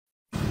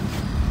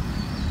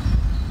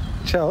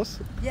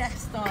Chelsea?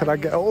 Yes, darling. Can I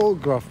get an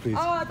autograph, please?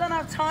 Oh, I don't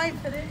have time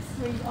for this,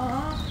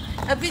 sweetheart.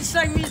 A bitch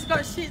like me's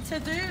got shit to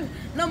do.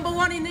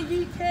 #1 in the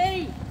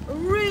UK.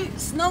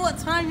 Roots. Know what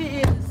time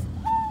it is.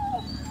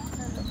 Oh.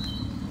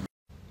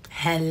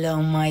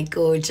 Hello, my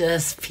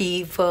gorgeous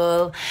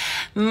people.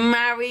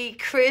 Merry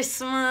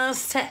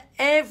Christmas to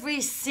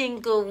every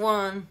single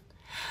one.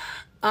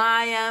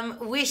 I'm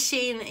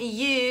wishing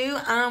you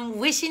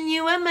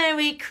a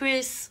Merry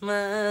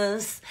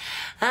Christmas.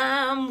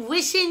 I'm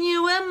wishing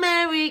you a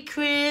Merry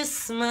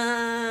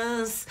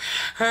Christmas.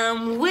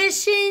 I'm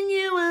wishing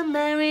you a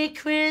Merry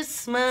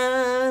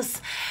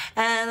Christmas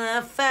and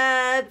a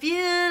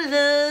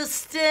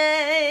fabulous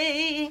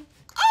day.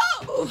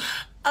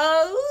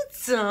 Oh,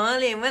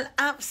 darling, well,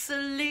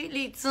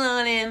 absolutely,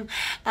 darling.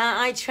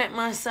 I treat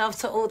myself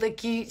to all the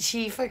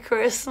Gucci for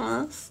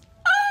Christmas.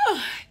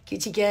 Oh,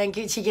 Gucci gang,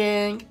 Gucci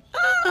gang.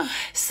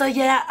 So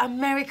yeah, a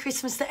Merry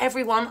Christmas to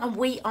everyone, and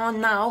we are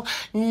now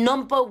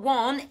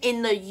 #1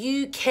 in the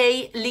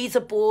UK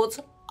leaderboard.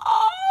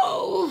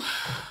 Oh,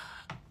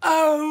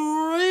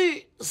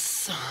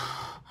 roots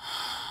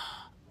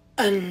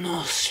and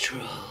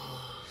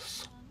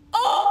nostrils.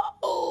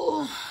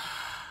 Oh,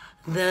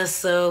 they're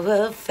so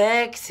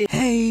effective.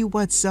 Hey,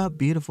 what's up,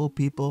 beautiful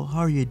people? How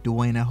are you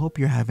doing? I hope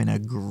you're having a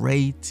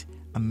great,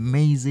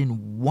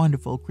 amazing,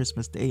 wonderful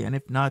Christmas day. And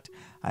if not,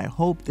 I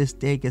hope this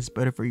day gets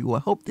better for you. I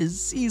hope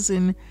this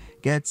season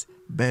gets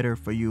better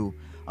for you.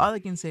 All I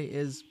can say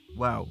is,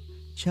 wow,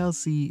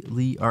 Chealsea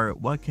Lee, or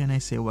what can I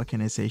say?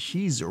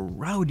 She's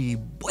rowdy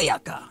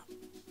boyaka.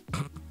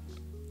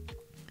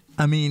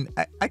 I mean,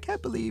 I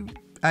can't believe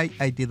I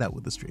did that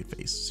with a straight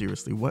face.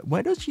 Seriously,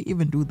 why does she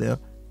even do that?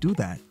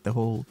 The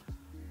whole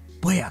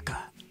boyaka,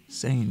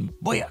 saying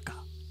boyaka.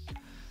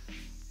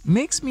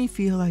 Makes me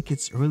feel like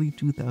it's early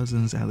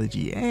 2000s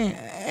allergy.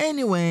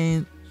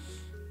 Anyway,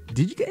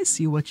 did you guys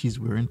see what she's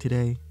wearing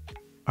today?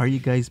 Are you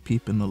guys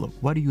peeping the look?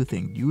 What do you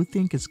think? Do you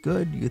think it's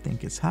good? Do you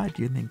think it's hot?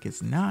 Do you think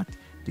it's not?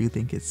 Do you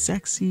think it's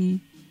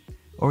sexy?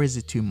 Or is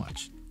it too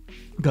much?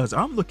 Because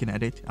I'm looking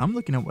at it. I'm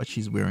looking at what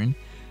she's wearing.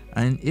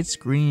 And it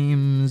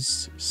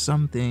screams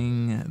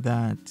something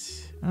that...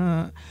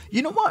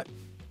 you know what?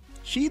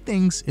 She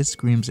thinks it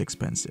screams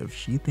expensive.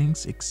 She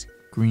thinks it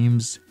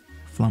screams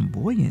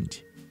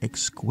flamboyant.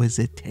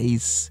 Exquisite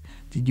taste.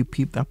 Did you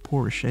peep that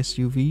Porsche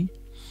SUV?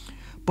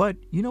 But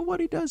you know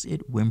what it does?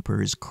 It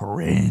whimpers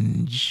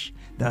cringe.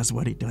 That's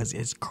what it does.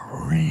 It's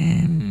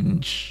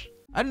cringe.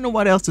 I don't know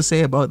what else to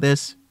say about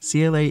this.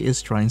 CLA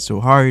is trying so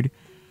hard.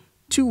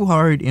 Too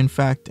hard, in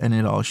fact, and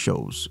it all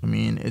shows. I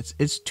mean,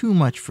 it's too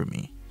much for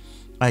me.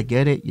 I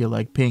get it. You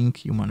like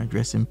pink. You want to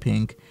dress in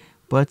pink.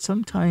 But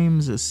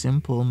sometimes a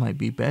simple might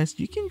be best.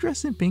 You can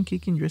dress in pink. You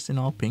can dress in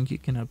all pink. You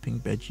can have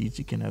pink bed sheets.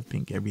 You can have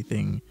pink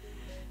everything.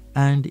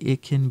 And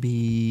it can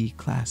be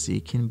classy,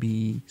 it can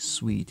be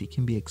sweet, it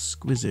can be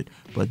exquisite,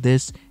 but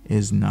this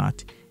is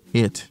not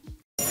it.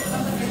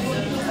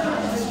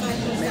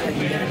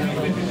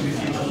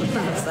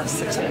 That's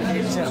such a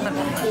good job.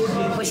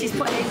 Well, she's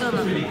put eggs on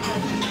them.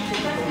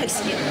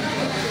 Excuse me.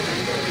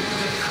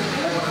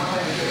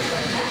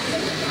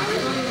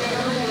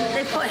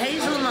 They put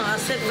hazelnut, I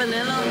said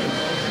vanilla.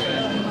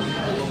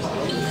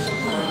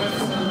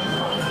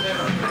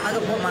 I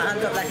can put my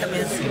hand up like a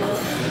miss.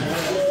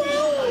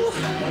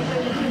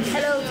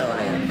 Hello,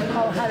 darling.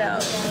 Oh, hello.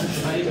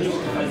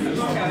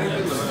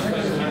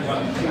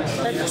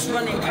 They're just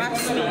running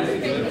past me.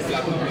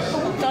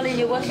 Darling,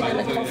 you're working in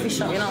a coffee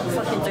shop. You're not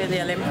fucking doing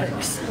the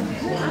Olympics.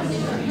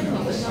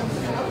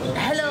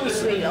 Hello,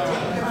 sweetheart.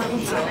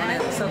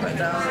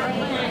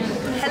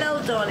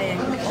 Hello, darling.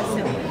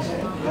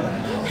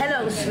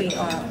 Hello,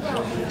 sweetheart.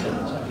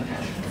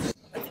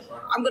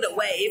 I'm gonna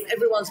wave.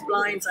 Everyone's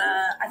blind.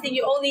 I think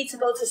you all need to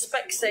go to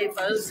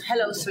Specsavers.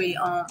 Hello,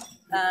 sweetheart.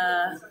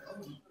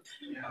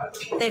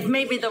 They've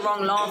made me the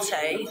wrong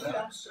latte.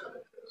 It's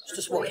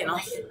just walking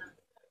off.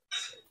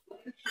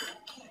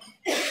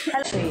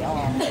 Hello,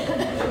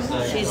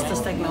 sweetheart. She's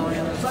just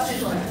ignoring me.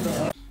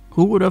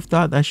 Who would have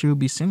thought that she would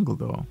be single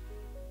though?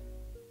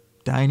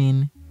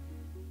 Dining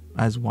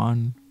as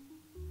one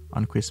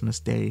on Christmas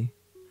Day,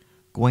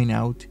 going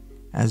out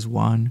as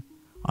one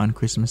on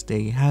Christmas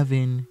Day,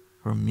 having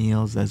her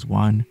meals as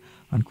one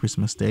on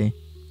Christmas Day.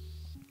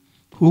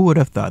 Who would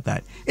have thought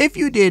that? If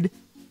you did,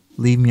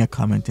 leave me a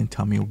comment and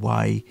tell me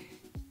why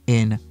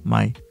in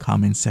my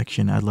comment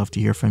section. I'd love to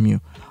hear from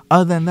you.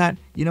 Other than that,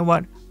 you know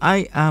what?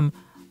 I am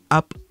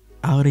up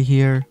out of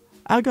here.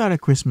 I got a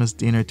Christmas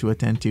dinner to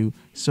attend to.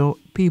 So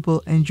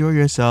people, enjoy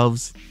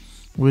yourselves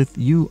with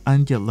you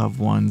and your loved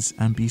ones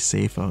and be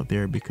safe out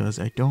there, because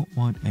I don't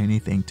want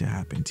anything to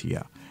happen to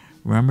you.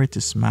 Remember to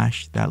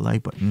smash that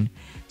like button.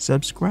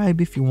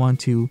 Subscribe if you want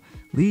to.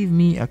 Leave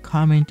me a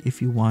comment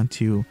if you want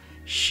to.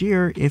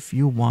 Share if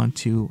you want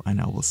to. And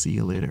I will see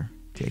you later.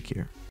 Take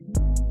care.